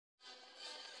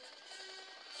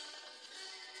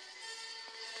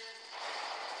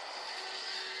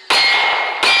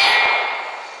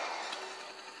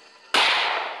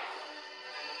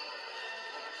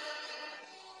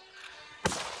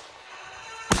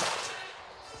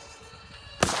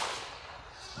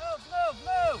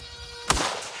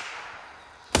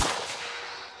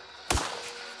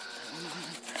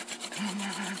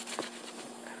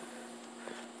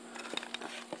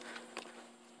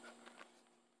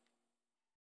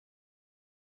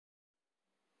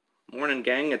Morning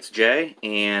gang, it's Jay,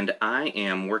 and I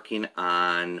am working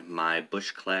on my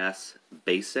BushClass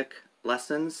basic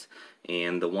lessons,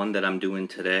 and the one that I'm doing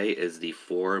today is the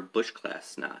 4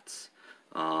 BushClass knots,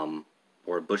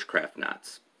 or Bushcraft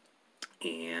knots.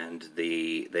 And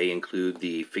they include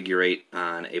the figure 8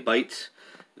 on a bite,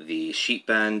 the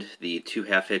Sheetbend, the 2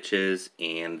 half hitches,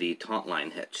 and the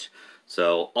Tauntline hitch.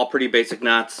 So all pretty basic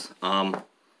knots. I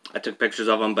took pictures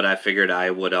of them, but I figured I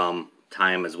would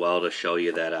tie them as well to show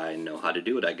you that I know how to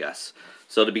do it, I guess.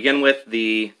 So to begin with,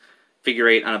 the figure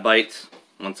 8 on a bite,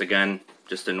 once again,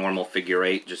 just a normal figure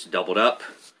 8, just doubled up.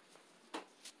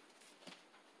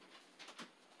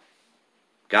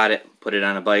 Got it, put it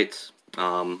on a bite.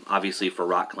 Obviously for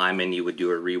rock climbing you would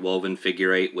do a rewoven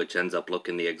figure 8, which ends up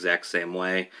looking the exact same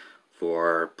way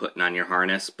for putting on your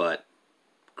harness, but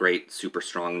great, super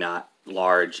strong knot,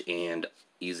 large and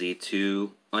easy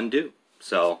to undo.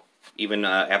 So even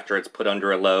after it's put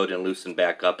under a load and loosened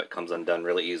back up, it comes undone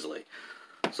really easily.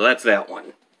 So that's that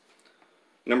one.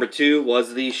 Number 2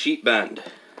 was the Sheetbend.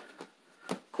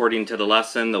 According to the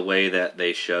lesson, the way that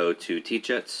they show to teach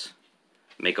it,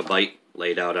 make a bite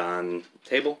laid out on the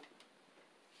table.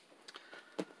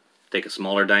 Take a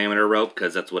smaller diameter rope,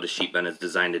 because that's what a sheetbend is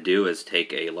designed to do, is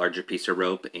take a larger piece of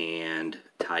rope and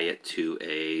tie it to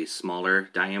a smaller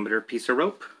diameter piece of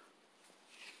rope.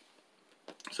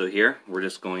 So here, we're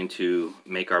just going to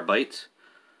make our bite,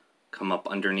 come up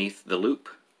underneath the loop,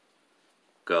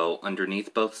 go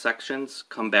underneath both sections,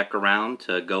 come back around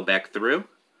to go back through,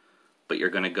 but you're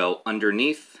going to go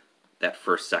underneath that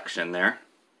first section there.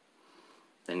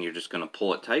 Then you're just going to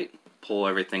pull it tight, pull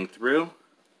everything through,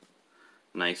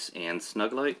 nice and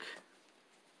snug like.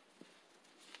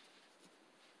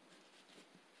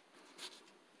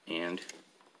 And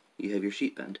you have your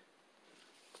sheetbend.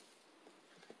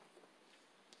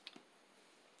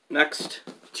 Next,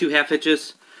 2 half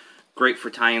hitches. Great for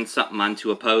tying something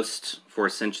onto a post, for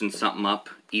cinching something up.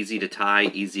 Easy to tie,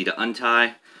 easy to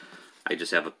untie. I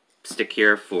just have a stick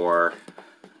here for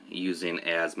using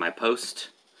as my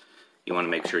post. You want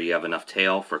to make sure you have enough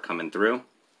tail for coming through.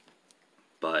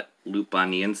 But loop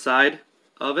on the inside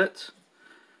of it.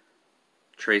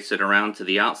 Trace it around to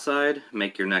the outside.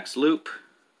 Make your next loop.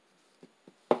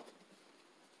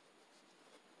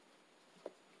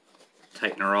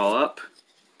 Tighten her all up.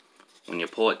 When you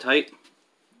pull it tight,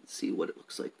 see what it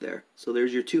looks like there. So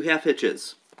there's your 2 half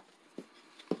hitches.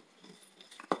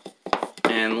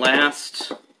 And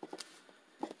last,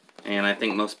 and I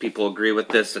think most people agree with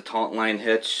this, a Tauntline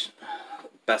hitch.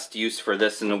 Best use for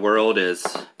this in the world is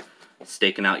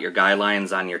staking out your guy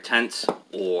lines on your tent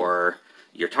or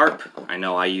your tarp. I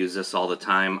know I use this all the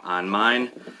time on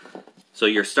mine. So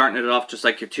you're starting it off just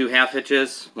like your 2 half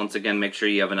hitches. Once again, make sure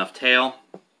you have enough tail.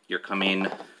 You're coming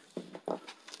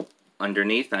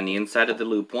underneath on the inside of the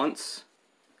loop once,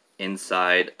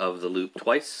 inside of the loop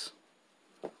twice.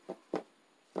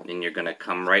 Then you're going to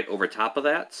come right over top of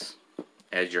that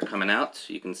as you're coming out.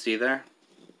 You can see there.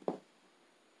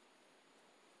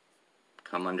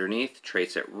 Come underneath,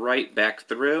 trace it right back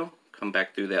through, come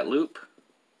back through that loop.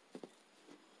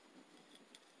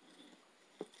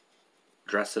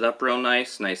 Dress it up real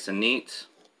nice, nice and neat.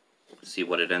 See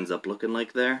what it ends up looking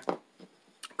like there.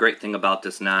 Great thing about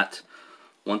this knot,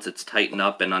 once it's tightened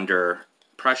up and under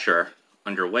pressure,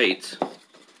 under weight,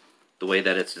 the way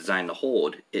that it's designed to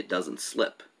hold, it doesn't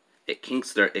slip. It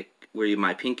kinks where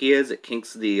my pinky is, it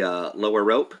kinks the lower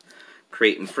rope,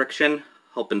 creating friction,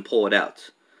 helping pull it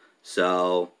out.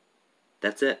 So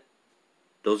that's it.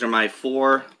 Those are my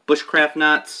 4 Bushcraft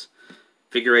knots,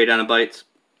 figure 8 on a bite,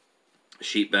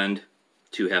 sheetbend,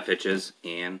 2 half hitches,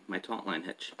 and my Tauntline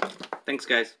hitch. Thanks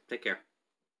guys, take care.